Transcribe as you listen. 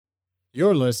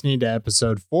You're listening to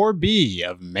episode 4B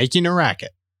of Making a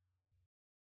Racket.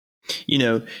 You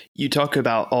know, you talk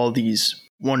about all these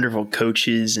wonderful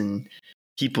coaches and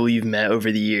people you've met over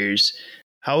the years.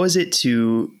 How is it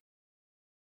for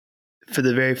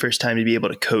the very first time, to be able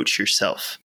to coach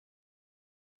yourself?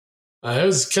 It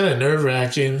was kind of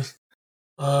nerve-wracking.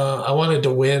 I wanted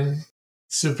to win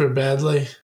super badly.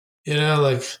 I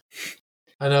know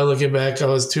looking back, I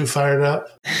was too fired up.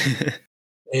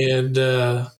 And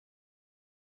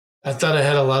I thought I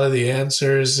had a lot of the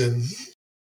answers and,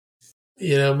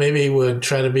 maybe would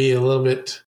try to be a little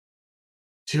bit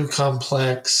too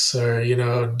complex or,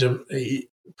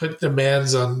 put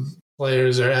demands on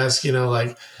players or ask,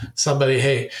 somebody,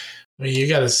 hey, you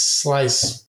got to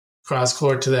slice cross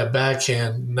court to that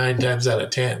backhand 9 times out of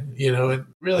 10, and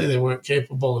really they weren't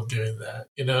capable of doing that,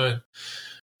 And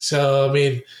so,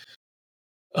 you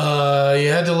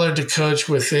had to learn to coach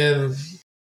within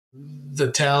the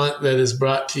talent that is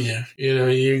brought to you.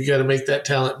 You got to make that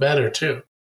talent better too.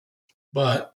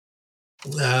 But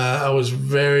I was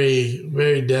very,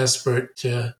 very desperate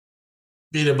to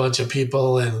beat a bunch of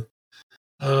people, and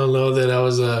I don't know that I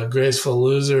was a graceful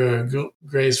loser or a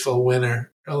graceful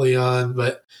winner early on.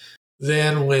 But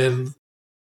then when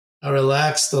I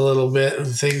relaxed a little bit and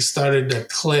things started to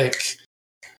click,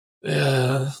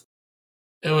 it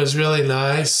was really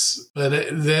nice. But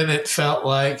then it felt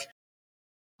like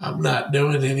I'm not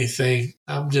doing anything.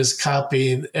 I'm just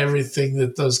copying everything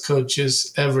that those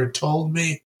coaches ever told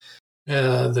me,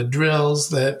 the drills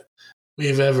that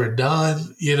we've ever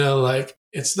done.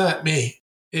 It's not me.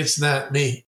 It's not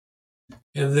me.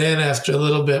 And then after a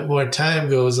little bit more time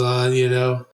goes on,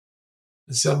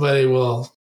 somebody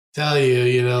will tell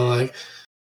you,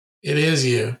 it is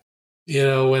you.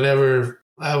 Whenever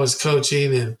I was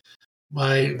coaching and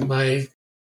my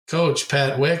coach,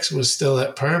 Pat Wicks, was still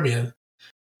at Permian,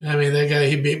 that guy,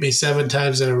 he beat me 7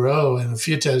 times in a row, and a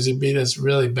few times he beat us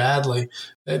really badly.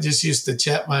 That just used to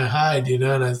chap my hide,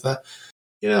 and I thought,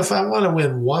 if I want to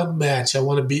win one match, I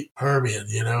want to beat Permian,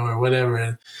 or whatever.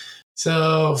 And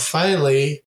so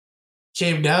finally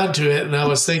came down to it, and I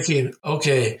was thinking,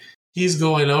 okay, he's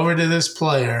going over to this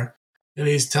player, and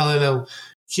he's telling him,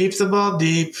 keep the ball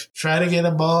deep, try to get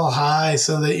a ball high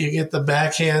so that you get the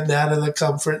backhand out of the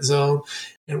comfort zone.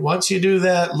 And once you do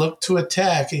that, look to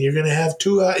attack, and you're going to have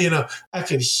 2. I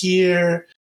could hear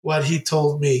what he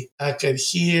told me. I could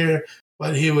hear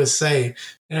what he was saying.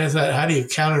 And I thought, how do you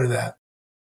counter that?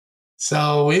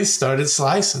 So we started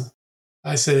slicing.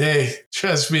 I said, hey,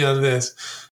 trust me on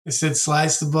this. I said,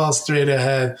 slice the ball straight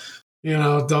ahead.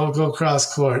 Don't go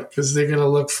cross court, because they're going to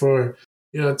look for,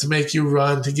 to make you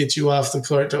run, to get you off the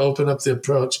court, to open up the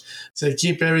approach. So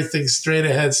keep everything straight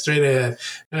ahead, straight ahead.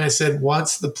 And I said,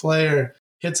 once the player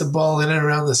hits a ball in and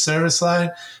around the service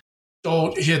line,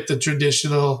 don't hit the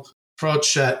traditional approach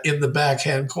shot in the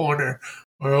backhand corner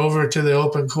or over to the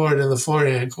open court in the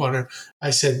forehand corner.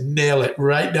 I said, nail it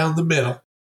right down the middle.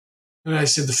 And I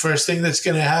said, the first thing that's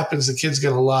going to happen is the kid's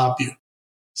going to lob you.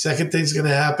 Second thing's going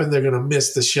to happen, they're going to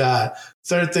miss the shot.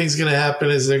 Third thing's going to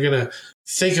happen is they're going to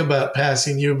think about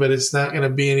passing you, but it's not going to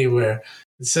be anywhere.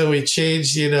 And so we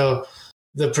changed, the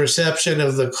perception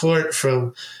of the court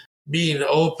from being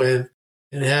open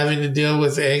and having to deal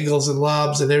with angles and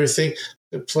lobs and everything,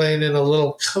 to playing in a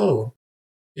little cone.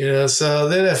 So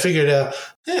then I figured out,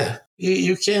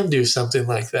 you can do something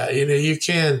like that. You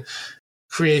can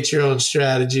create your own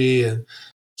strategy and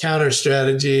counter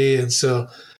strategy. And so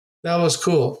that was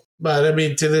cool. But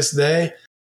to this day,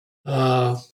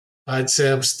 I'd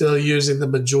say I'm still using the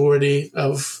majority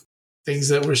of things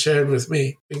that were shared with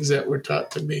me, things that were taught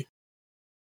to me.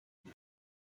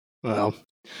 Well,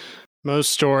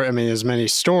 as many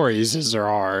stories as there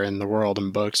are in the world in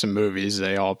books and movies,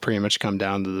 they all pretty much come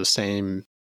down to the same,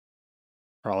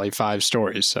 probably 5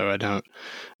 stories. So I don't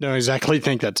exactly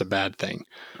think that's a bad thing.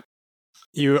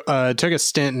 You took a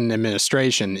stint in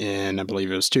administration in, I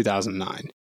believe it was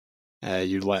 2009.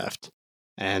 You left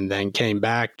and then came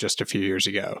back just a few years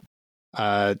ago.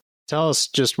 Tell us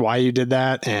just why you did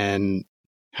that and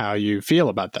how you feel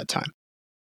about that time.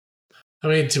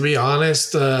 To be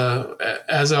honest,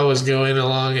 as I was going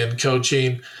along and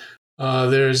coaching,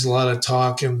 there's a lot of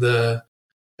talk in the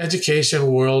education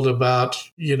world about,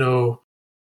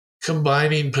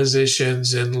 combining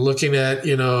positions and looking at,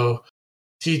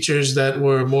 teachers that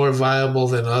were more viable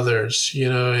than others,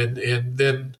 and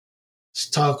then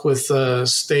talk with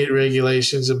state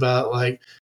regulations about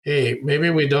hey,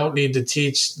 maybe we don't need to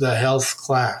teach the health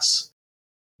class.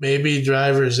 Maybe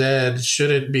driver's ed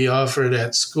shouldn't be offered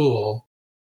at school.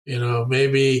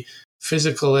 Maybe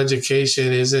physical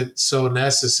education isn't so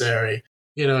necessary,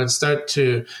 and start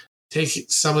to take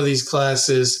some of these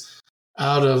classes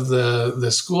out of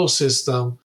the school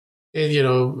system. And,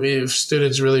 if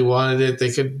students really wanted it,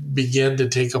 they could begin to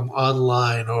take them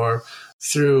online or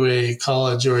through a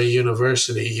college or a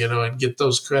university, and get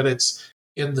those credits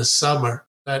in the summer,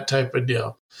 that type of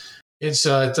deal. And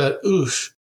so I thought,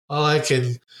 oof, all I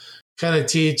can kind of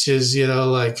teach is,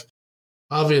 like,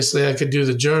 obviously I could do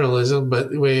the journalism,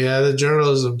 but we had a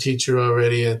journalism teacher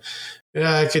already. And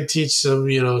I could teach some,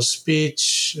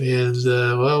 speech. And,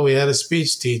 we had a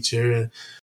speech teacher and,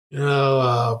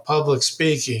 public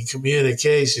speaking,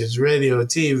 communications, radio,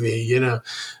 TV,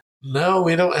 No,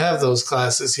 we don't have those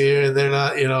classes here and they're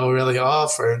not, really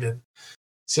offered. And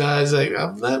so I was like,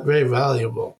 I'm not very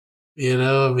valuable.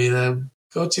 I'm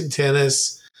coaching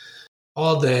tennis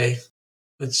all day,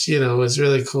 which, was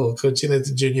really cool, coaching at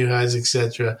the junior highs,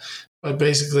 etc. But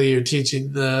basically you're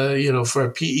teaching, for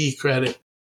a PE credit.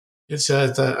 And so I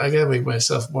thought, I got to make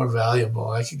myself more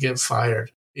valuable. I could get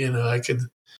fired. I could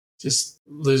just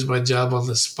lose my job on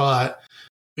the spot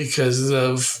because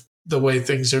of the way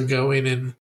things are going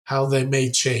and how they may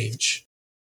change.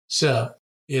 So,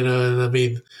 and I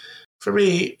mean, for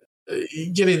me,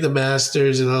 getting the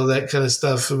masters and all that kind of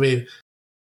stuff, I mean,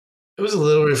 it was a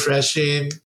little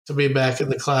refreshing to be back in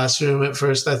the classroom. At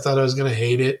first, I thought I was going to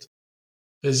hate it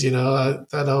because, I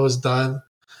thought I was done.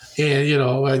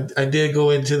 And, I did go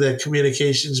into the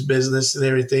communications business and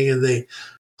everything, and they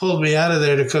pulled me out of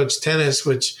there to coach tennis,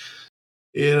 which,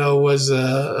 was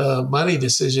a money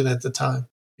decision at the time.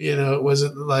 It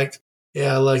wasn't like,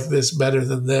 I like this better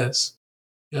than this.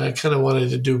 I kind of wanted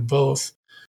to do both.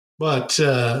 But,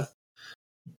 like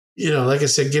I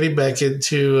said, getting back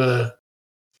into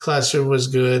classroom was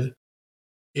good.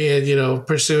 And,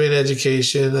 pursuing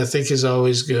education, I think, is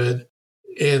always good.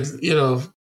 And,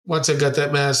 once I got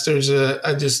that master's,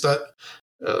 I just thought,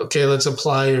 okay, let's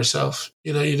apply yourself.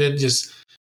 You didn't just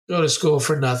go to school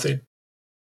for nothing.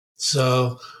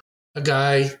 So a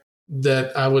guy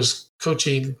that I was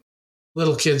coaching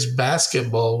little kids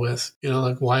basketball with,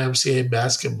 like YMCA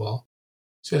basketball,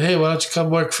 said, hey, why don't you come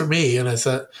work for me? And I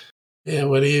thought, yeah,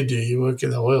 what do? You work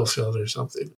in the oil field or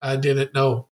something? I didn't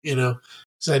know, because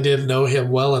I didn't know him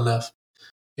well enough.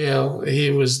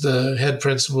 He was the head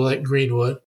principal at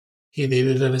Greenwood. He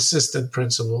needed an assistant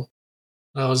principal.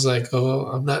 I was like, oh,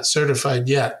 I'm not certified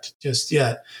yet, just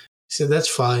yet. He said, that's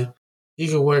fine. You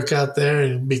can work out there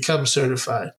and become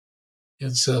certified.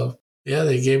 And so,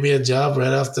 they gave me a job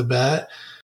right off the bat.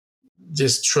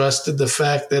 Just trusted the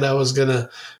fact that I was going to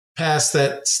pass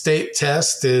that state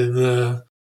test in the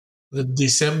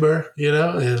December,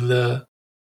 and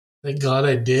thank God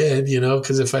I did,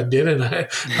 because if I didn't, I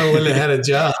wouldn't have had a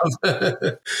job.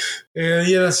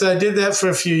 And, so I did that for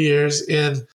a few years,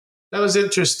 and that was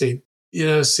interesting,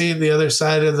 seeing the other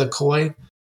side of the coin,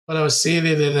 but I was seeing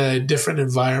it in a different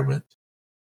environment.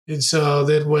 And so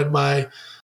then when my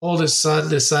oldest son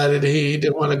decided he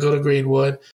didn't want to go to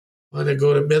Greenwood, wanted to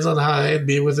go to Midland High and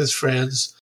be with his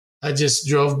friends, I just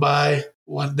drove by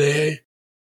one day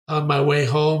on my way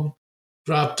home,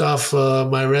 dropped off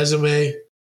my resume,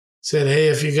 said, hey,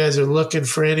 if you guys are looking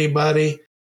for anybody,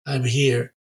 I'm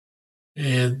here.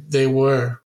 And they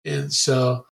were. And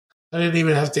so I didn't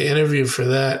even have to interview for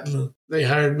that. And they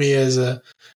hired me as a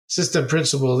assistant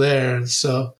principal there. And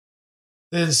so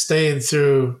then staying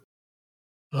through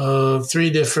 4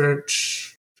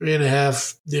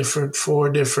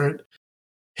 different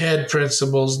head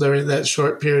principals during that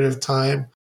short period of time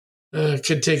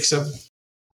could take some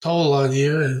toll on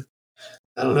you. And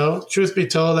I don't know, truth be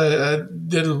told, I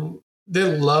didn't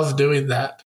love doing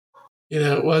that.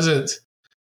 It wasn't,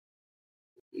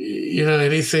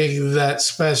 anything that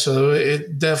special.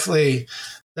 It definitely,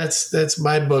 that's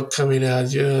my book coming out.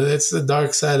 That's the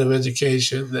dark side of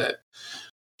education that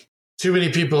too many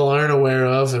people aren't aware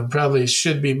of and probably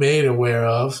should be made aware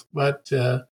of. But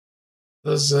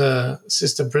those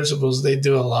assistant principals, they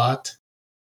do a lot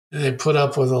and they put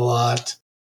up with a lot.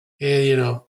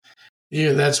 And,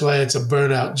 that's why it's a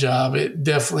burnout job. It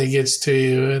definitely gets to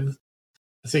you. And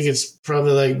I think it's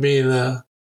probably like being a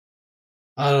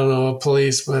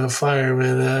policeman, a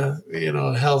fireman,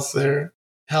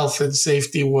 health and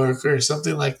safety worker,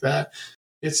 something like that.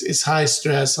 It's high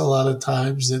stress a lot of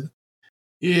times. And,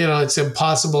 it's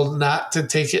impossible not to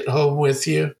take it home with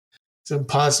you. It's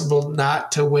impossible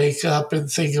not to wake up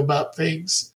and think about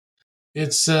things.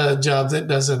 It's a job that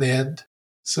doesn't end.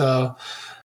 So,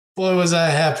 boy, was I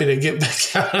happy to get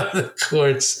back out on the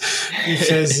courts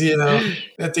because,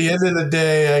 at the end of the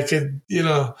day, I could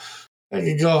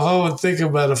go home and think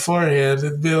about a forehand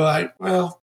and be like,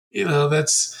 well,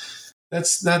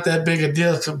 that's not that big a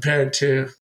deal compared to,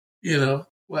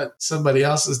 what somebody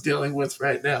else is dealing with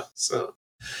right now. So,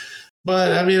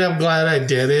 But I mean, I'm glad I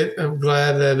did it. I'm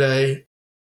glad that I,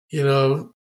 you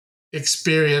know,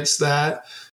 experienced that,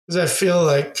 because I feel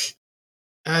like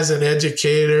as an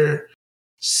educator,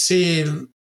 seeing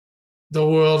the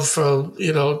world from,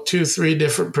 you know, 2, 3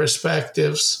 different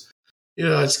perspectives, you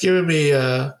know, it's given me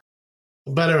a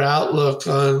better outlook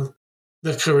on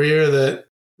the career that,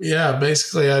 yeah,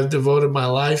 basically I've devoted my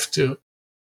life to.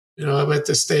 You know, I'm at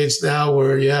the stage now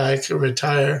where, yeah, I can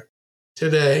retire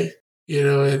today, you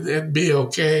know, and be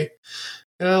okay.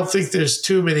 And I don't think there's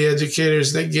too many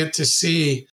educators that get to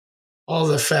see all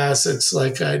the facets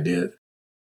like I did.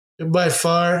 And by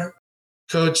far,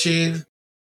 coaching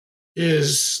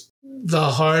is the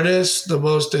hardest, the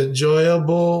most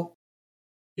enjoyable,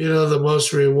 you know, the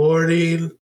most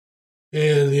rewarding,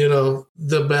 and, you know,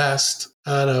 the best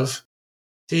out of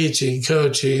teaching,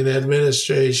 coaching,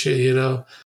 administration, you know.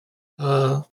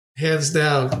 Hands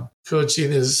down,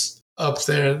 coaching is up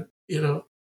there, you know,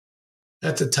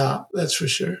 at the top. That's for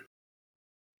sure.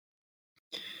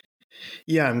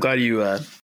 Yeah, I'm glad you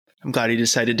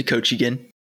decided to coach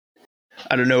again.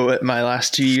 I don't know what my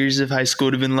last 2 years of high school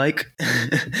would have been like.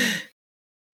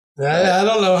 I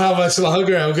don't know how much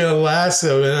longer I'm going to last,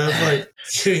 though, and I'm like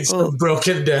getting so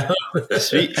broken down.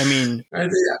 Sweet. I mean,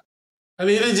 I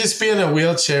need to just be in a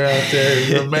wheelchair out there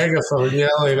with a megaphone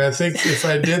yelling. I think if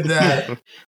I did that,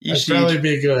 I'd probably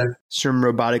be good. Some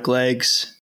robotic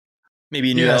legs,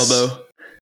 maybe a new elbow.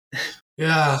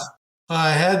 Yeah.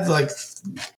 I had like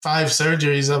 5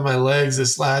 surgeries on my legs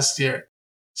this last year.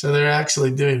 So they're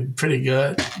actually doing pretty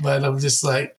good. But I'm just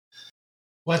like,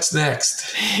 what's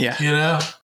next? Yeah. You know?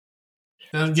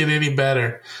 Doesn't get any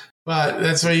better. But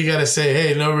that's where you got to say,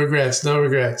 hey, no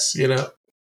regrets, you know?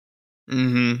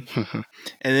 Mm-hmm.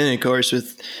 And then, of course,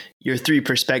 with your 3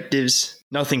 perspectives,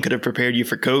 nothing could have prepared you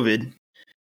for COVID.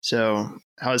 So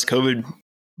how has COVID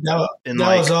been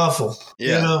like? That was awful.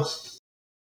 Yeah.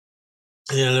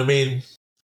 You know, I mean,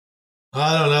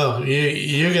 I don't know.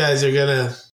 You guys are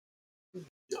gonna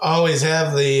always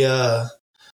have the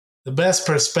best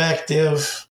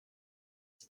perspective,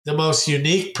 the most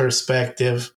unique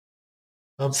perspective.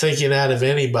 I'm thinking out of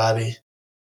anybody,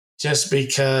 just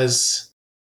because,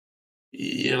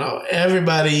 you know,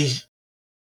 everybody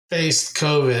faced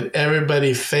COVID,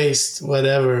 everybody faced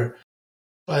whatever,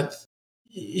 but,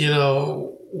 you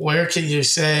know, where can you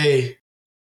say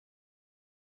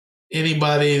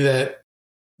anybody that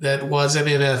wasn't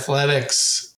in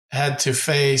athletics had to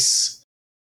face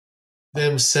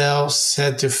themselves,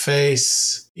 had to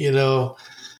face, you know,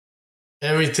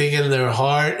 everything in their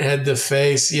heart, had to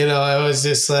face, you know, I was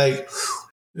just like,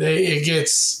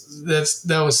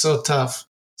 that was so tough,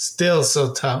 still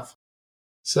so tough.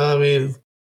 So, I mean,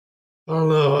 I don't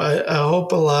know. I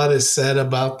hope a lot is said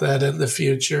about that in the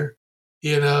future,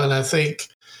 you know, and I think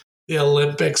the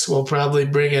Olympics will probably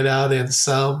bring it out in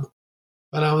some,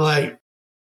 but I'm like,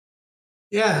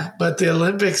 yeah, but the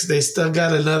Olympics, they still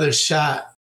got another shot.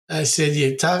 I said,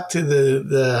 you talk to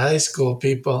the high school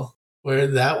people where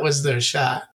that was their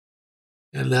shot.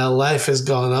 And now life has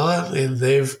gone on and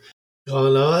they've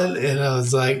gone on. And I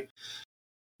was like,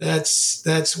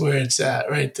 that's where it's at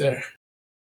right there.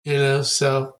 You know,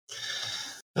 so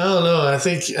I don't know. I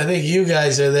think you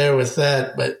guys are there with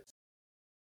that, but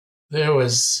it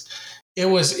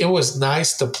was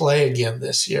nice to play again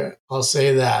this year. I'll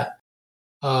say that.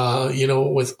 You know,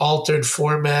 with altered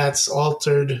formats,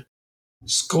 altered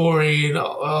scoring,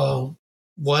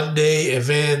 1-day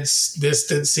events,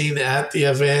 distancing at the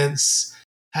events,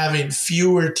 having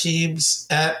fewer teams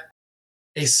at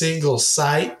a single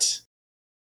site,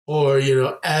 or, you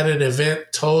know, at an event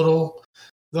total.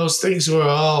 Those things were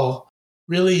all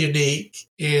really unique.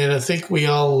 And I think we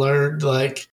all learned,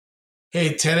 like,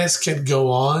 hey, tennis can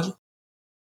go on.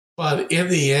 But in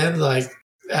the end, like,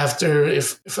 after,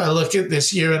 if I look at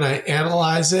this year and I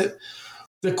analyze it,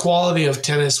 the quality of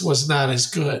tennis was not as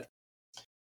good.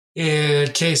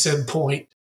 And case in point,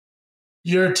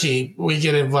 your team, we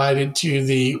get invited to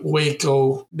the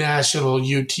Waco National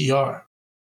UTR.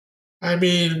 I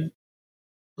mean,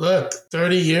 look,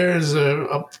 30 years,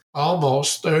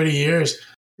 almost 30 years,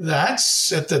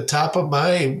 that's at the top of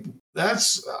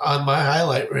that's on my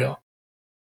highlight reel.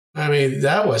 I mean,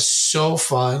 that was so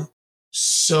fun,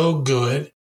 so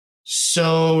good,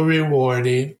 so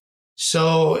rewarding,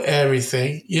 so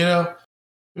everything, you know?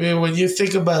 I mean, when you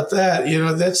think about that, you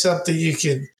know, that's something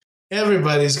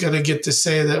everybody's going to get to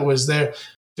say that was there.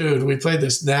 Dude, we played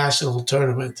this national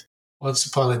tournament once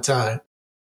upon a time.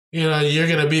 You know, you're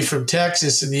going to be from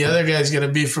Texas and the other guy's going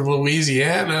to be from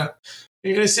Louisiana.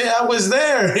 You're going to say, I was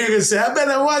there. You're going to say, I bet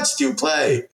I watched you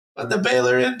play on the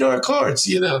Baylor indoor courts,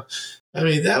 you know. I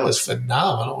mean, that was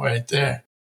phenomenal right there.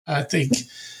 I think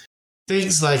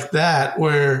things like that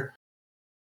where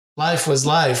life was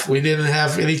life. We didn't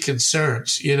have any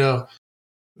concerns, you know.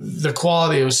 The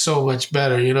quality was so much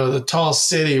better, you know, the tall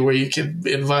city where you can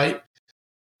invite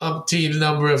umpteen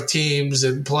number of teams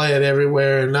and play it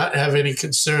everywhere and not have any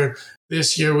concern.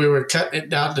 This year we were cutting it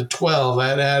down to 12.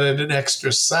 I added an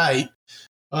extra site.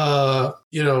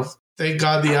 You know, thank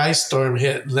God the ice storm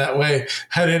hit. And that way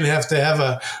I didn't have to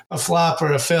have a flop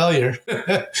or a failure.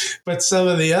 But some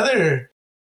of the other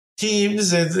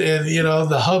teams and, you know,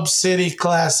 the Hub City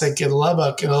Classic in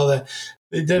Lubbock and all that,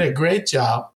 they did a great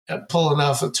job at pulling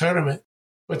off a tournament.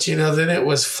 But, you know, then it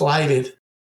was flighted,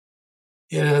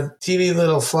 you know, teeny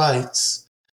little flights.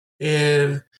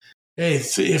 And, hey,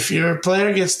 if your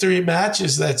player gets 3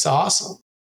 matches, that's awesome.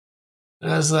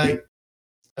 And I was like,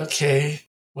 okay,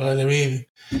 well, I mean,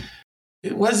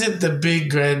 it wasn't the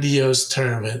big grandiose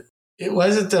tournament. It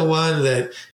wasn't the one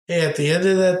that, hey, at the end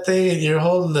of that thing and you're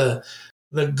holding the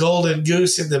golden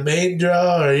goose in the main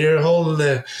draw, or you're holding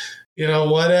the, you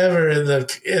know, whatever in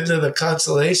the end of the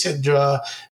consolation draw,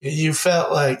 and you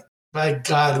felt like, my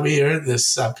God, we earned this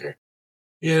sucker.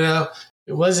 You know,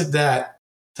 it wasn't that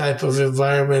type of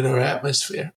environment or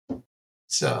atmosphere.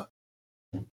 So,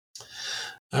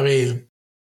 I mean,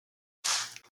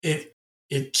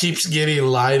 it keeps getting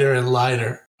lighter and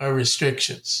lighter, our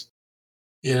restrictions,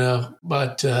 you know,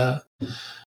 but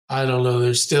I don't know.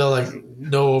 There's still like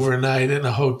no overnight in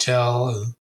a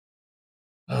hotel,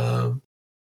 and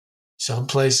some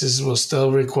places will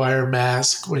still require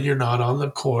masks when you're not on the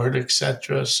court,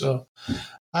 etc. So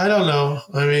I don't know.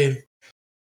 I mean,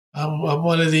 I'm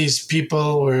one of these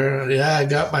people where, yeah, I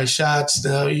got my shots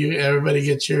now. Everybody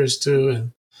gets yours too,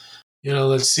 and you know,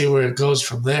 let's see where it goes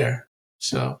from there.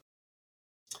 So,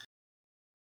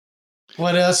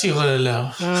 what else you want to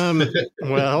know?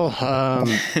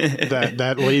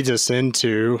 That leads us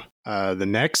into the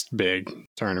next big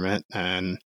tournament,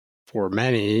 and for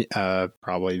many,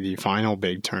 probably the final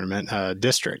big tournament,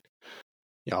 district.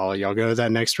 Y'all go to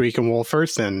that next week in Wolford,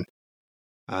 and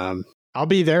I'll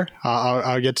be there.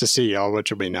 I'll get to see y'all,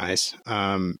 which will be nice.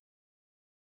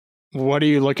 What are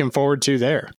you looking forward to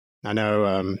there? I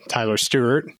know Tyler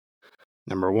Stewart,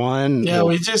 number 1. Yeah,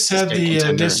 we just had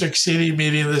the district seeding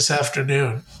meeting this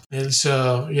afternoon. And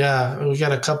so, yeah, we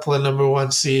got a couple of number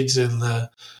 1 seeds in the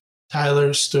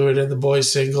Tyler Stewart in the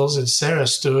boys singles and Sarah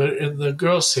Stewart in the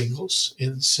girls singles.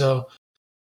 And so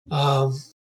I'm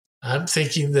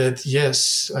thinking that,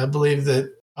 yes, I believe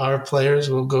that our players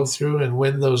will go through and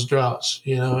win those draws,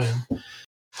 you know, and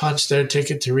punch their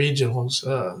ticket to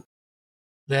regionals.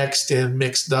 Next in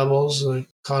mixed doubles,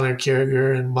 Connor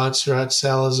Carriger and Montserrat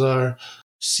Salazar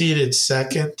seeded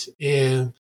second.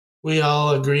 And we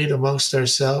all agreed amongst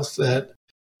ourselves that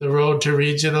the road to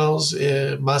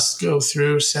regionals must go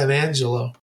through San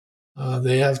Angelo.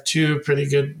 They have 2 pretty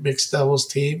good mixed doubles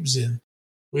teams, and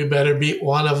we better beat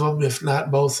one of them, if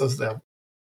not both of them.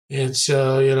 And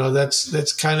so, you know,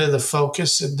 that's kind of the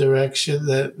focus and direction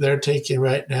that they're taking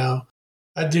right now.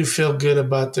 I do feel good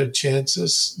about their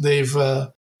chances. They've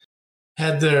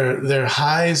had their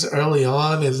highs early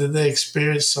on, and then they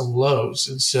experienced some lows.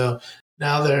 And so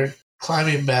now they're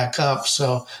climbing back up.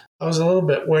 So I was a little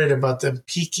bit worried about them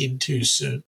peaking too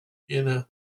soon. You know,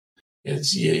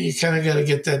 you kind of got to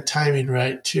get that timing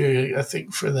right too, I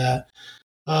think, for that.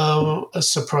 A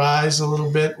surprise a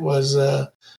little bit was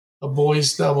a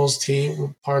boys doubles team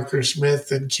with Parker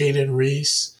Smith and Caden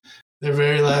Reese. Their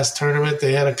very last tournament,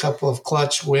 they had a couple of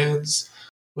clutch wins,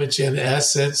 which in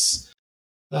essence,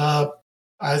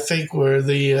 I think were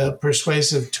the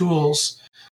persuasive tools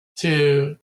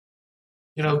to,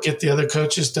 you know, get the other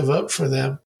coaches to vote for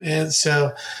them. And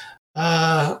so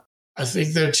I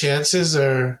think their chances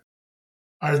are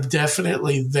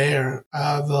definitely there.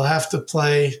 They'll have to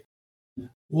play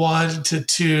 1 to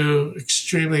 2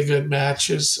 extremely good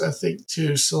matches, I think,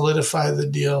 to solidify the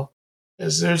deal.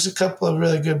 As there's a couple of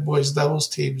really good boys doubles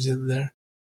teams in there.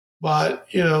 But,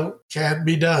 you know, can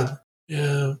be done.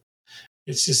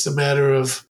 It's just a matter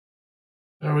of,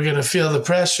 are we going to feel the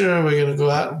pressure? Are we going to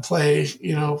go out and play,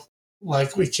 you know,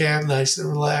 like we can, nice and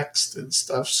relaxed and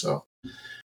stuff? So,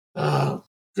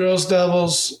 girls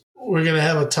doubles, we're going to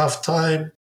have a tough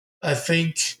time. I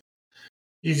think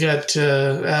you got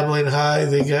Abilene High.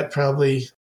 They got probably,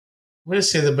 I'm going to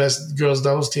say, the best girls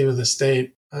doubles team in the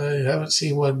state. I haven't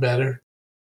seen one better.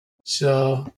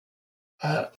 So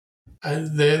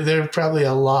they're probably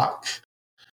a lock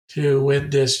to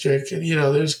win district. And, you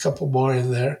know, there's a couple more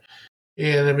in there.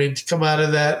 And, I mean, to come out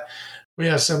of that, we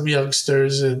have some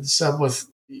youngsters and some with,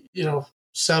 you know,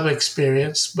 some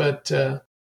experience. But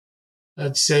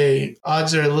I'd say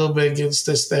odds are a little bit against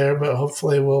us there, but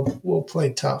hopefully we'll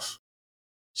play tough.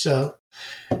 So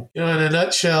in a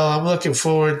nutshell, I'm looking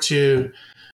forward to,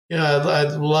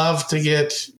 I'd love to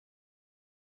get,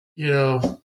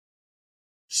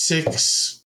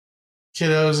 6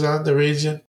 kiddos on the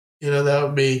region. That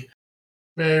would be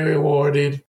very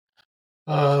rewarding.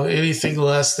 Anything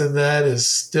less than that is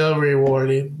still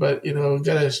rewarding, but we've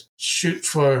got to shoot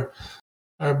for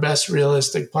our best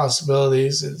realistic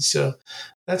possibilities, and so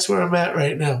that's where I'm at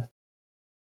right now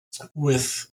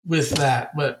with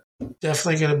that. But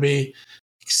definitely going to be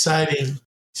exciting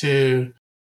to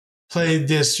play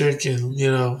district and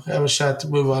have a shot to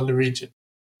move on to region.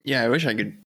 Yeah, I wish I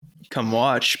could come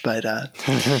watch, but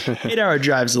 8-hour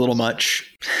drive's a little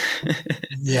much.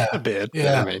 Yeah, a bit.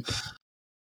 Yeah, I mean,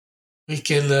 we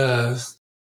can Zoom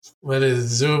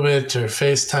it or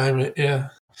FaceTime it. Yeah.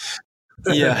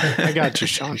 Yeah, I got you,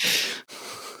 Sean.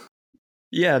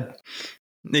 Yeah,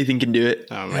 Nathan can do it.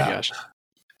 Oh my gosh.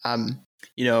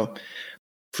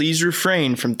 Please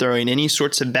refrain from throwing any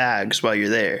sorts of bags while you're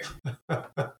there.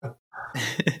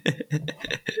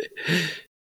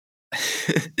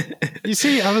 You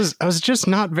see, I was just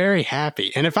not very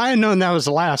happy. And if I had known that was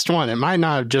the last one, it might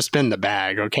not have just been the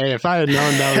bag, okay? If I had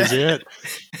known that was it,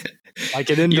 like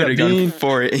it ended up being gone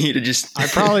for it, you'd have just I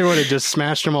probably would have just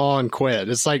smashed them all and quit.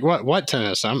 It's like, what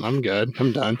tennis? I'm good.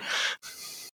 I'm done.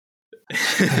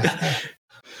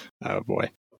 Oh boy.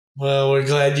 Well, we're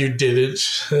glad you didn't.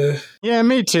 Yeah,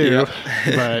 me too. Yep.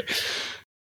 But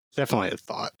definitely a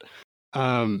thought.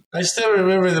 I still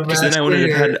remember the match then I would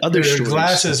have had other your stories.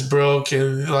 glasses broke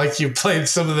and you played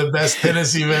some of the best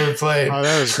tennis you've ever played. Oh,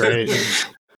 that was great.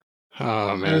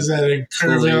 Oh man, was that in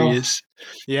Kerrville? hilarious.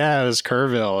 Yeah, it was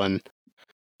Kerrville, and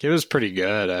it was pretty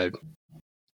good.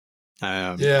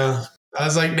 Yeah. I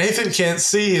was like, Nathan can't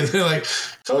see. And they're like,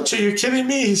 Coach, are you kidding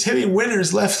me? He's hitting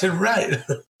winners left and right.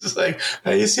 It's like,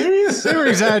 are you serious? They were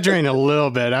exaggerating a little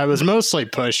bit. I was mostly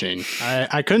pushing.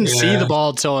 I couldn't see the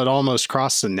ball till it almost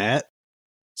crossed the net.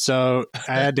 So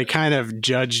I had to kind of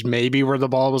judge maybe where the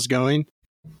ball was going.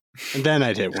 And then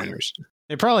I'd hit winners.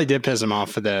 It probably did piss him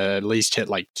off for the at least hit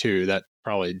like 2. That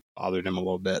probably bothered him a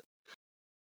little bit.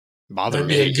 That'd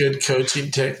be a good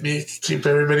coaching technique. Keep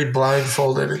everybody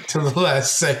blindfolded until the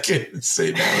last second and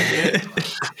say that again.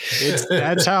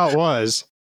 That's how it was.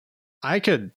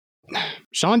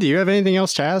 Sean, do you have anything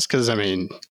else to ask? Because, other than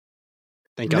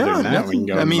that, we can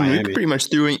go to Miami. We pretty much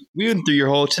we went through your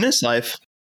whole tennis life.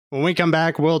 When we come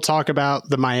back, we'll talk about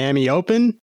the Miami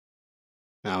Open.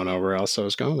 I don't know where else I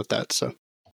was going with that, so.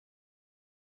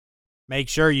 Make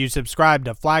sure you subscribe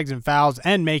to Flags and Fouls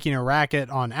and Making a Racket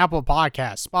on Apple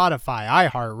Podcasts, Spotify,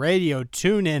 iHeartRadio,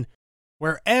 TuneIn,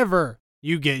 wherever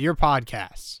you get your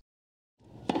podcasts.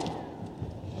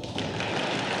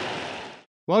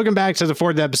 Welcome back to the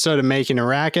 4th episode of Making a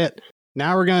Racket.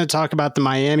 Now we're going to talk about the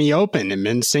Miami Open and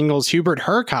men's singles. Hubert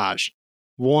Hurkacz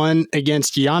won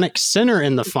against Jannik Sinner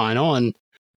in the final, and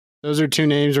those are 2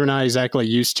 names we're not exactly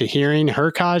used to hearing.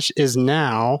 Hurkacz is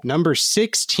now number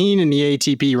 16 in the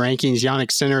ATP rankings.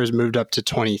 Jannik Sinner has moved up to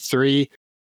 23.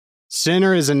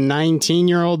 Sinner is a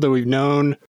 19-year-old that we've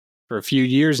known for a few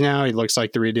years now. He looks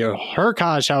like the real deal.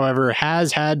 Hurkacz, however,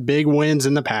 has had big wins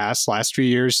in the past. Last few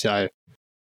years,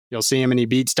 you'll see him and he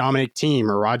beats Dominic Thiem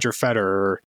or Roger Federer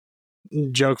or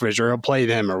Djokovic, or he'll play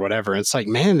them or whatever. It's like,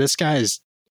 man, this guy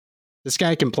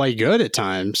can play good at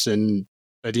times,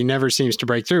 but he never seems to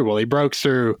break through. Well, he broke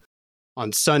through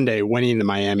on Sunday, winning the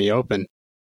Miami Open.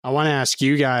 I want to ask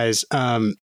you guys,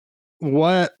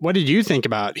 what did you think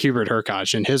about Hubert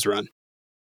Hurkacz and his run?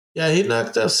 Yeah, he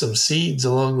knocked off some seeds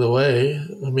along the way.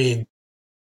 I mean,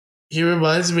 he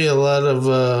reminds me a lot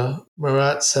of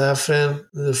Marat Safin.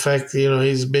 The fact that,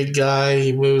 he's a big guy,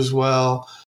 he moves well.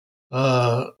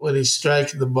 When he's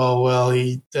striking the ball well,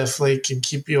 he definitely can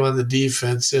keep you on the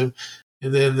defensive.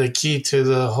 And then the key to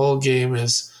the whole game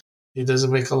is he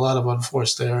doesn't make a lot of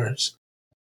unforced errors,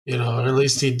 or at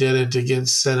least he didn't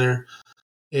against Sinner.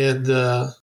 And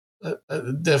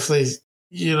definitely,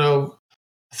 I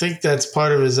think that's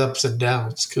part of his ups and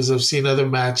downs, because I've seen other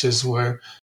matches where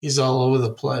he's all over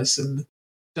the place and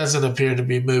doesn't appear to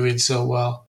be moving so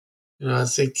well. I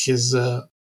think his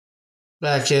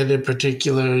backhand in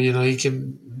particular, he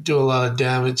can do a lot of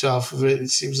damage off of it.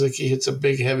 It seems like he hits a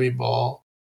big, heavy ball.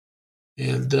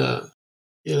 And, I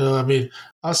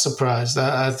was surprised.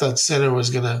 I thought Sinner was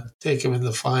going to take him in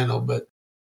the final, but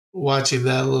watching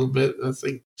that a little bit, I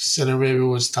think Sinner maybe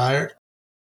was tired.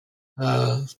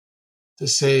 To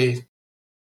say,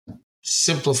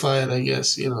 simplify it, I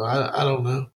guess. I don't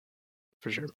know.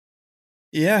 For sure.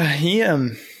 Yeah, he,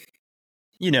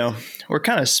 we're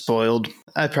kind of spoiled.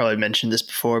 I probably mentioned this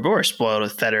before, but we're spoiled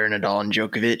with Federer, Nadal, and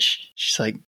Djokovic. Just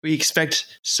like, we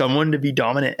expect someone to be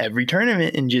dominant every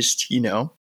tournament and just,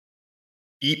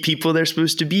 beat people they're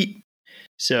supposed to beat.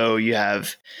 So you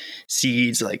have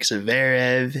seeds like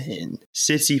Zverev and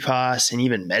Tsitsipas and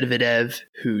even Medvedev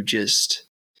who just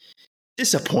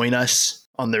disappoint us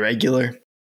on the regular.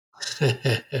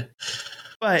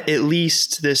 But at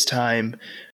least this time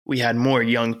we had more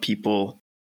young people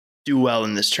do well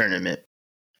in this tournament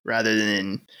rather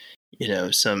than,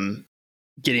 some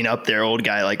getting up there old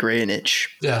guy like Raonic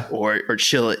or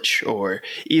Cilic or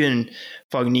even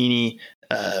Fognini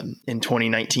in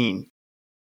 2019.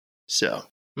 So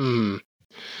what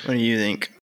do you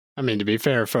think? I mean, to be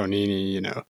fair,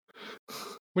 Fognini,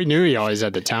 we knew he always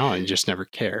had the talent, he just never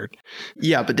cared.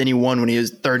 Yeah, but then he won when he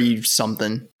was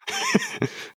 30-something.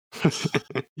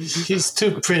 He's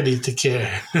too pretty to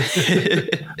care.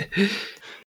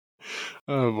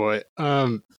 Oh boy.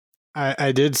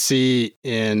 I did see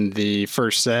in the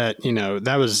first set, it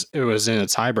was in a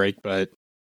tiebreak, but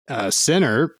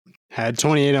Sinner had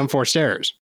 28 unforced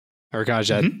errors. Hurkacz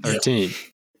had 13.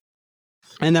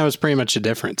 And that was pretty much the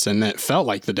difference. And it felt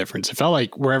like the difference. It felt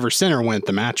like wherever Sinner went,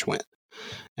 the match went.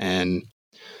 And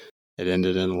it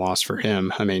ended in a loss for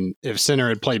him. I mean, if Sinner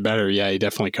had played better, yeah, he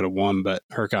definitely could have won, but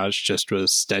Hurkacz just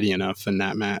was steady enough in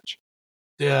that match.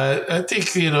 Yeah, I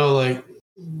think, like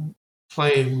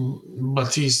playing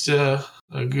Bautista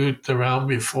Agut the round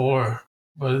before,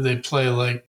 but they play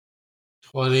like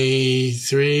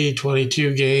 23,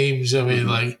 22 games. I mean,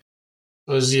 like,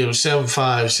 it was, 7-5,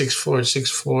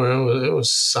 6-4, 6-4. It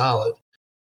was solid.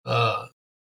 I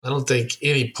don't think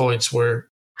any points were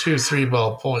 2-3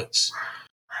 ball points,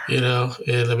 and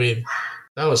I mean,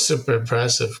 that was super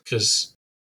impressive because,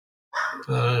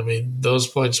 those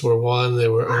points were won, they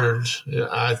were earned.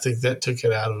 I think that took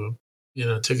it out of him,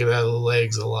 took it out of the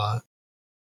legs a lot.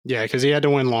 Yeah, because he had to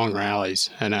win long rallies,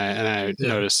 and I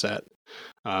noticed that.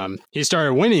 He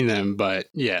started winning them, but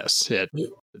yes,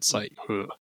 it's like, ugh.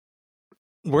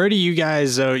 Where do you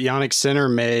guys, Jannik Sinner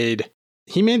made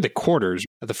the quarters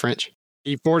at the French.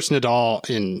 He forced Nadal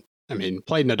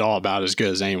played Nadal about as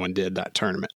good as anyone did that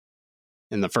tournament,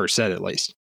 in the first set at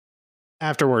least.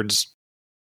 Afterwards,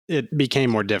 it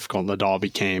became more difficult. Nadal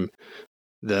became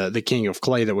the king of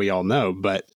clay that we all know.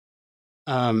 But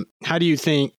how do you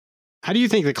think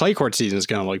the clay court season is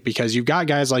going to look? Because you've got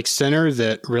guys like Sinner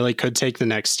that really could take the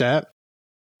next step.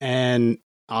 And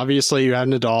obviously you have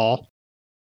Nadal.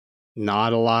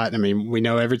 Not a lot. I mean, we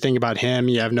know everything about him.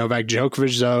 You have Novak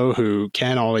Djokovic, though, who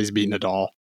can always beat Nadal.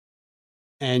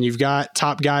 And you've got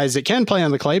top guys that can play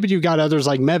on the clay, but you've got others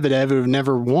like Medvedev who have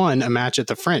never won a match at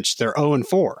the French. They're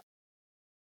 0-4.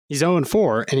 He's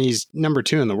 0-4, and he's number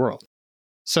 2 in the world.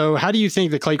 So how do you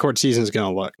think the clay court season is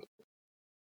going to look?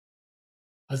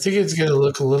 I think it's going to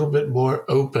look a little bit more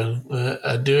open.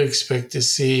 I do expect to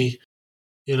see,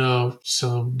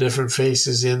 some different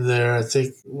faces in there. I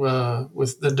think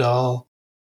with Nadal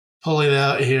pulling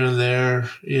out here and there,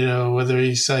 whether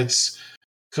he cites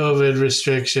COVID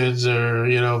restrictions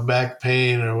or, back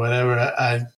pain or whatever,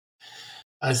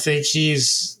 I think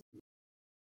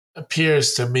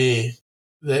appears to me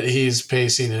that he's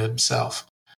pacing himself,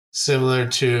 similar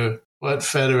to what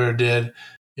Federer did,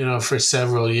 for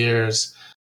several years.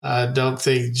 I don't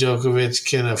think Djokovic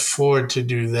can afford to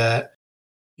do that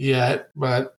yet,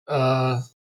 but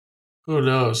who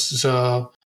knows?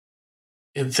 So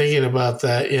in thinking about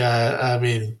that,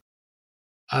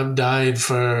 I'm dying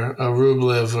for a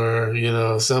Rublev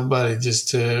or, somebody just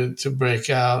to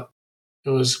break out. It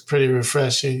was pretty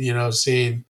refreshing,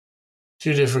 seeing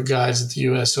 2 different guys at the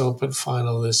U.S. Open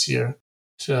final this year.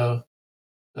 So,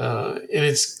 and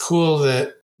it's cool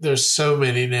that there's so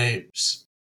many names,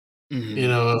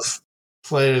 of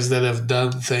players that have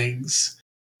done things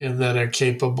and that are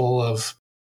capable of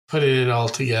putting it all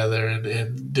together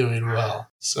and doing well.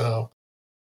 So,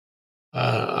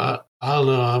 I don't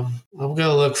know. I'm going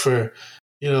to look for,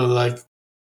 like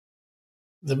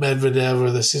the Medvedev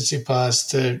or the Tsitsipas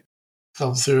to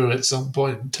come through at some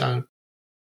point in time.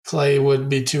 Clay wouldn't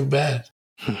be too bad.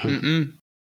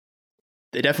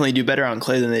 They definitely do better on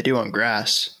clay than they do on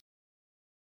grass.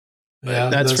 Yeah,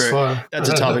 that's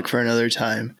a topic for another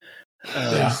time.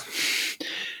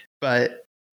 But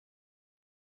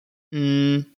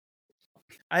I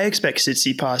expect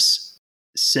Tsitsipas,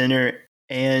 Sinner,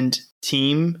 and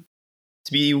Team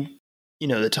to be,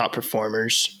 the top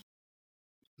performers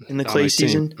in the clay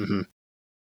season. Mm-hmm.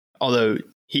 Although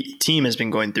Team has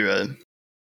been going through a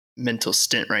mental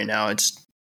stint right now. It's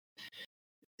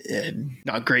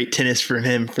not great tennis from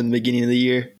him from the beginning of the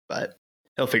year, but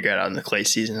he'll figure it out in the clay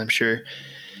season, I'm sure.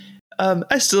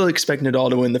 I still expect Nadal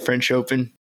to win the French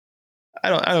Open. I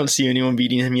don't see anyone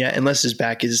beating him yet, unless his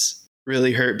back is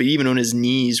really hurt. But even when his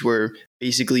knees were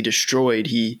basically destroyed,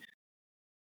 he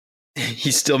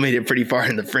he still made it pretty far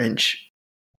in the French.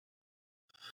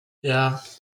 Yeah.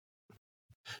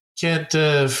 Can't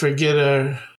forget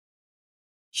our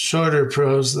shorter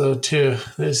pros, though, too.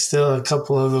 There's still a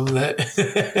couple of them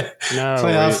that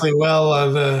play awfully well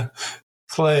on the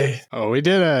clay. Oh, we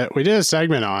did a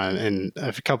segment on in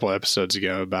a couple episodes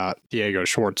ago about Diego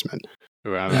Schwartzman,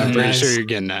 who I'm pretty sure you're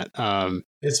getting at.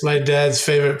 It's my dad's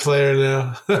favorite player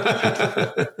now.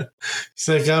 He's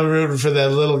like, I'm rooting for that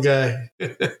little guy.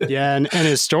 Yeah, and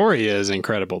his story is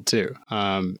incredible too.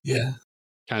 Yeah,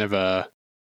 kind of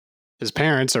his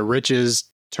parents are riches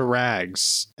to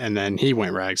rags, and then he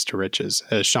went rags to riches.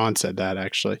 As Sean said that,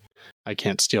 actually, I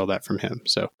can't steal that from him.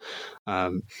 So,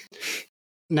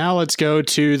 now let's go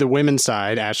to the women's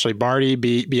side. Ashleigh Barty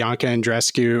beat Bianca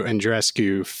Andreescu.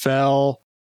 Andreescu fell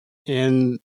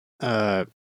in kind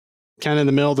of in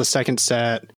the middle of the second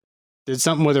set. Did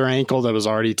something with her ankle that was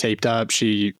already taped up.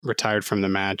 She retired from the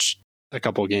match a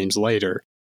couple of games later.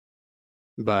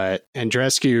 But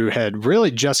Andreescu had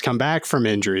really just come back from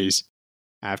injuries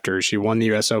after she won the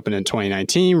U.S. Open in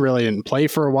 2019. Really didn't play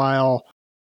for a while.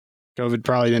 COVID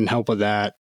probably didn't help with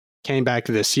that. Came back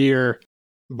this year.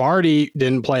 Barty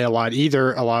didn't play a lot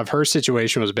either. A lot of her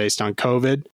situation was based on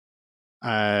COVID.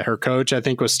 Her coach, I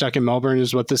think, was stuck in Melbourne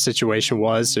is what the situation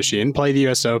was. So she didn't play the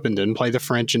U.S. Open, didn't play the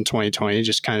French in 2020,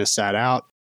 just kind of sat out.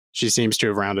 She seems to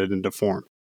have rounded into form.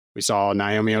 We saw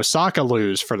Naomi Osaka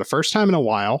lose for the first time in a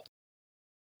while,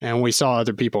 and we saw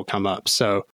other people come up.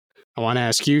 So I want to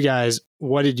ask you guys,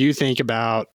 what do you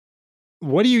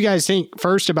guys think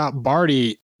first about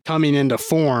Barty coming into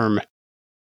form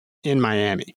in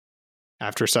Miami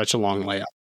after such a long layoff?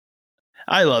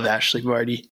 I love Ashleigh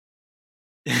Barty.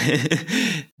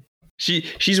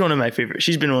 She's one of my favorite.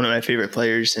 She's been one of my favorite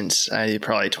players since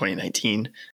probably 2019.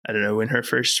 I don't know when her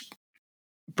first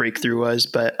breakthrough was,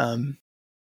 but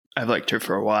I've liked her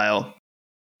for a while.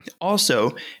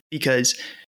 Also, because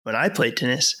when I played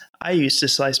tennis, I used to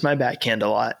slice my backhand a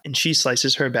lot, and she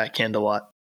slices her backhand a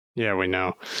lot. Yeah, we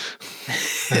know.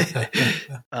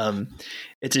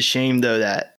 It's a shame though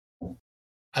that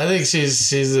I think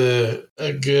she's a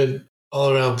good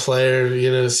all around player.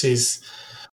 You know, she's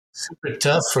super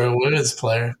tough for a women's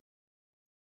player.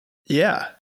 Yeah.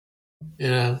 You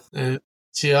know, and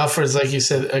she offers, like you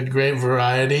said, a great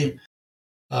variety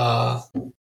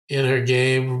in her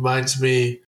game. Reminds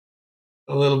me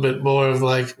a little bit more of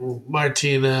like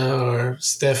Martina or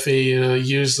Steffi, you know,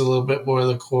 use a little bit more of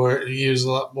the court, use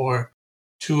a lot more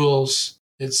tools.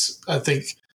 It's, I think,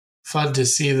 fun to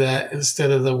see that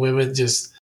instead of the women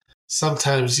just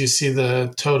sometimes you see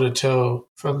the toe-to-toe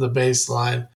from the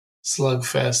baseline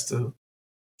slugfest and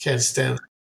can't stand it.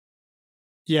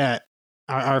 Yeah,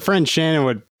 our friend Shannon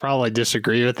would probably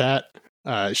disagree with that.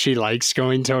 She likes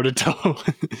going toe-to-toe,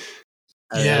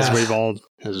 as we've all,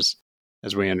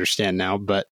 as we understand now.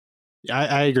 But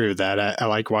I agree with that. I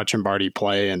like watching Barty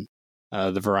play and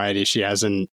the variety she has.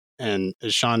 And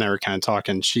as Sean and I were kind of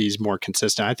talking, she's more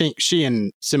consistent. I think she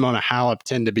and Simona Halep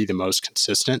tend to be the most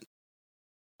consistent.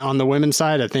 On the women's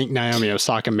side, I think Naomi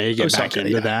Osaka may get back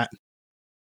into that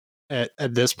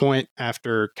at this point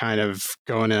after kind of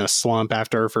going in a slump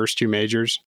after her first two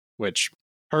majors, which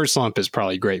her slump is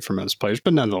probably great for most players,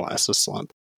 but nonetheless a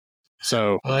slump.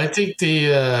 So I think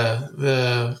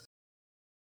the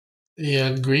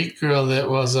Greek girl that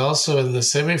was also in the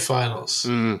semifinals.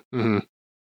 Mm-hmm.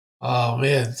 Oh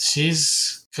man,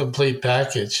 she's complete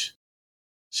package.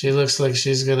 She looks like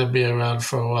she's going to be around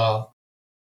for a while.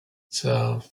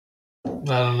 So I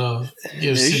don't know.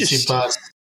 Give Tsitsipas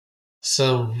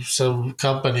some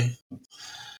company.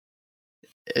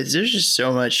 There's just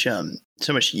so much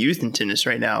youth in tennis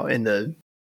right now. In the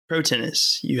pro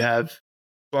tennis, you have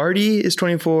Barty is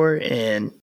 24,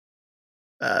 and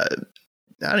I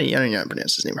don't even know how to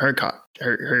pronounce his name.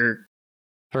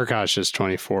 Hurkacz is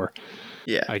 24.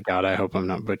 Yeah. I hope I'm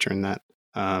not butchering that.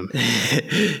 And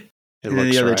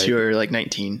the other two are like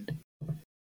 19.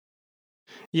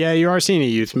 Yeah, you are seeing a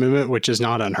youth movement, which is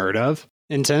not unheard of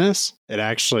in tennis. It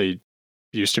actually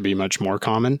used to be much more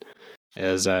common.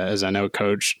 As I know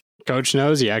Coach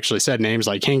knows, he actually said names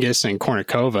like Hingis and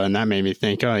Kornikova, and that made me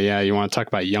think, oh yeah, you want to talk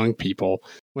about young people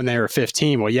when they were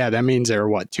 15. Well, yeah, that means they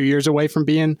were 2 years away from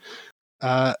being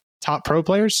top pro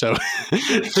players. So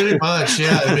pretty much,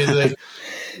 yeah. I mean, they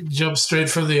jumped straight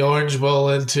from the Orange Bowl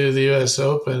into the U.S.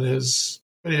 Open is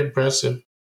pretty impressive.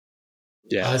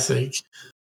 Yeah, I think.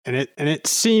 And it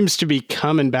seems to be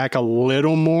coming back a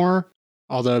little more,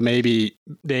 although maybe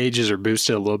the ages are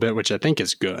boosted a little bit, which I think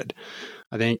is good.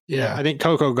 I think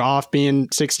Coco Gauff being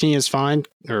 16 is fine,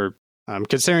 or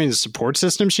considering the support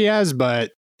system she has,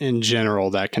 but in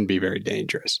general, that can be very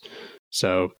dangerous.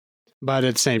 So But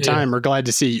at the same time, we're glad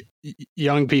to see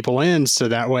young people in, so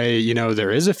that way, you know,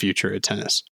 there is a future at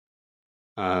tennis.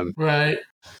 Right.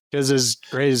 Because as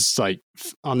great as like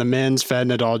on the men's, Fed,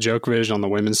 Nadal, Djokovic, on the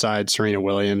women's side, Serena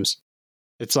Williams,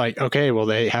 it's like, okay, well,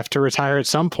 they have to retire at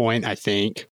some point, I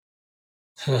think.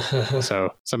 So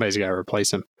somebody's got to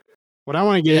replace him. What I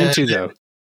want to get into, though,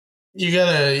 you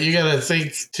gotta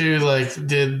think too. Like,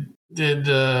 did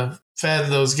Fed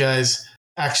and those guys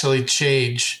actually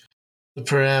change the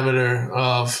parameter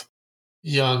of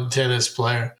young tennis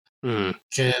player? Can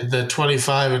the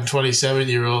 25 and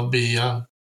 27-year-old be young?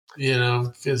 You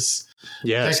know, because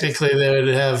technically they would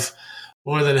have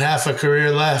more than half a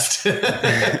career left.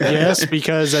 Yes,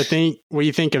 because I think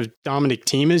we think of Dominic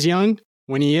Thiem as young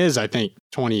when he is, I think,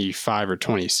 25 or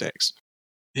 26.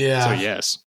 Yeah. So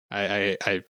yes, I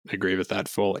agree with that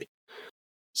fully.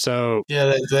 So yeah,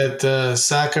 that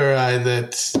Sakurai,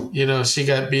 that, you know, she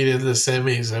got beat in the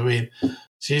semis. I mean,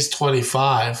 she's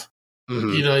 25.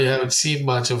 You know, you haven't seen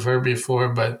much of her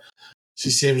before, but she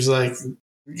seems like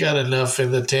got enough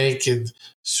in the tank and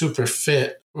super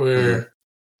fit where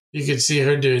you could see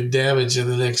her doing damage in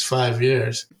the next 5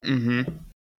 years.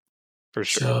 For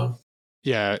sure. So,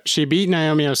 yeah, she beat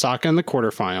Naomi Osaka in the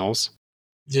quarterfinals.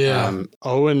 Yeah.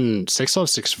 0-6-love,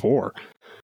 6-4.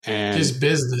 And just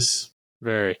business.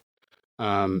 Very.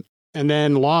 And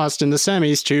then lost in the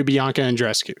semis to Bianca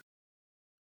Andreescu,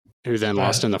 who then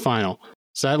lost in the final.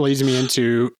 So that leads me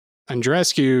into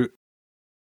Andreescu.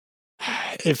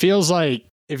 It feels like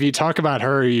if you talk about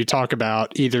her, you talk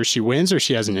about either she wins or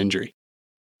she has an injury.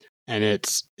 And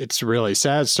it's really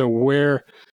sad. So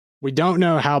we don't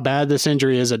know how bad this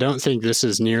injury is. I don't think this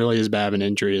is nearly as bad of an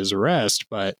injury as the rest,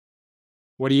 but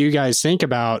what do you guys think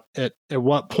about at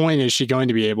what point is she going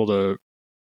to be able to,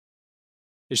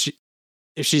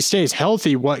 if she stays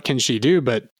healthy, what can she do,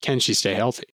 but can she stay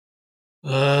healthy?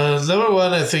 Number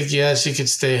one, I think, yeah, she could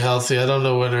stay healthy. I don't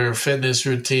know what her fitness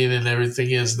routine and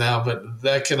everything is now, but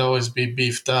that can always be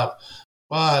beefed up.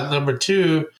 But number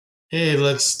two, hey,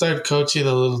 let's start coaching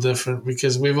a little different,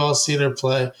 because we've all seen her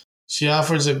play. She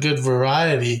offers a good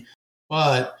variety,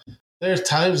 but there are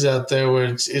times out there where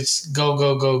it's go,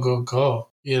 go, go, go, go,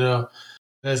 you know.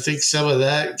 And I think some of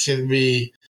that can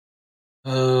be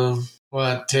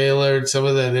tailored. Some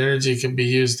of that energy can be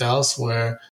used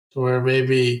elsewhere, to where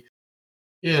maybe,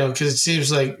 you know, because it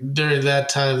seems like during that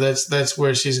time, that's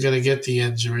where she's going to get the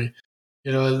injury.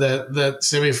 You know, in that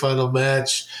semifinal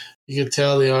match, you could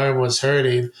tell the arm was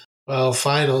hurting. Well,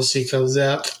 finals, she comes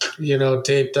out, you know,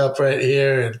 taped up right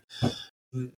here,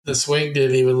 and the swing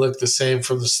didn't even look the same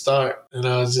from the start. And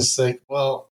I was just like,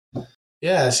 well,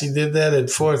 yeah, she did that at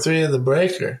 4-3 in the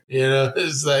breaker. You know,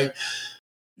 it's like,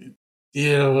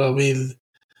 you know, I mean,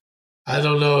 I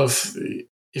don't know if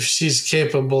she's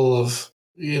capable of,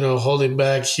 you know, holding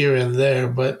back here and there,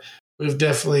 but we've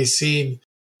definitely seen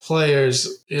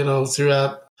players, you know,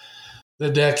 throughout the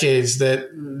decades that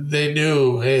they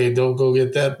knew, hey, don't go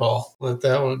get that ball, let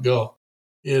that one go,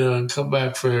 you know, and come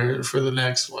back for the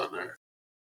next one. Or,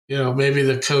 you know, maybe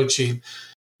the coaching,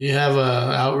 you have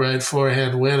a outright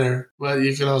forehand winner, but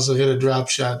you can also hit a drop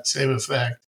shot, same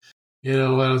effect. You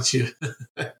know, why don't you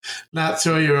not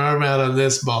throw your arm out on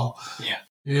this ball? Yeah.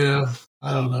 You know,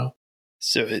 I don't know.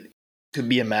 So it could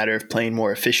be a matter of playing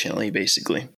more efficiently,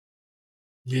 basically.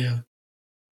 Yeah.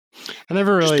 I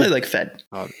never really just play like Fed.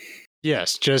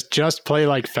 Yes, just play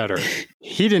like Federer.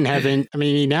 He didn't have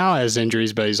he now has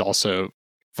injuries, but he's also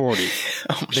 40.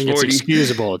 I think 40. It's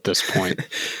excusable at this point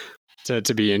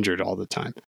to be injured all the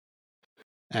time.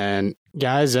 And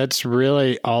guys, that's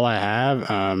really all I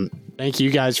have. Thank you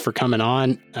guys for coming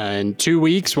on. In 2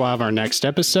 weeks, we'll have our next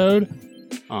episode.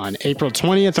 On April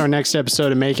 20th, our next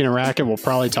episode of Making a Racket, we'll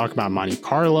probably talk about Monte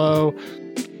Carlo.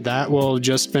 That will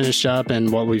just finish up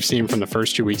and what we've seen from the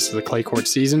first 2 weeks of the clay court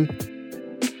season.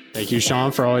 Thank you,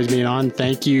 Sean, for always being on.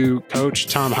 Thank you, Coach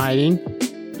Tom Heiding,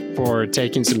 for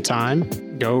taking some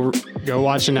time. Go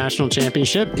watch the national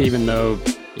championship, even though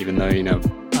you know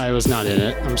I was not in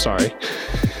it. I'm sorry.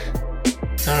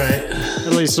 All right. At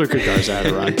least Luka Garza had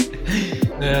a run.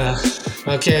 Yeah.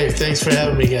 Okay. Thanks for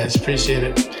having me, guys. Appreciate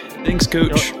it. Thanks,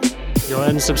 Coach. Go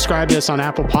ahead and subscribe to us on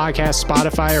Apple Podcasts,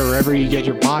 Spotify, or wherever you get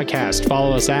your podcast.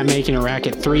 Follow us at Making a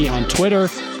Racket 3 on Twitter.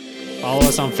 Follow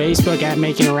us on Facebook at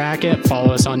Making a Racket.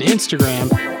 Follow us on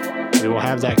Instagram. We will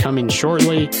have that coming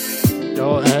shortly.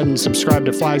 Go ahead and subscribe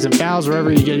to Flags and Fouls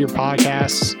wherever you get your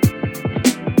podcasts.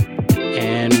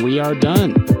 And we are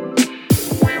done.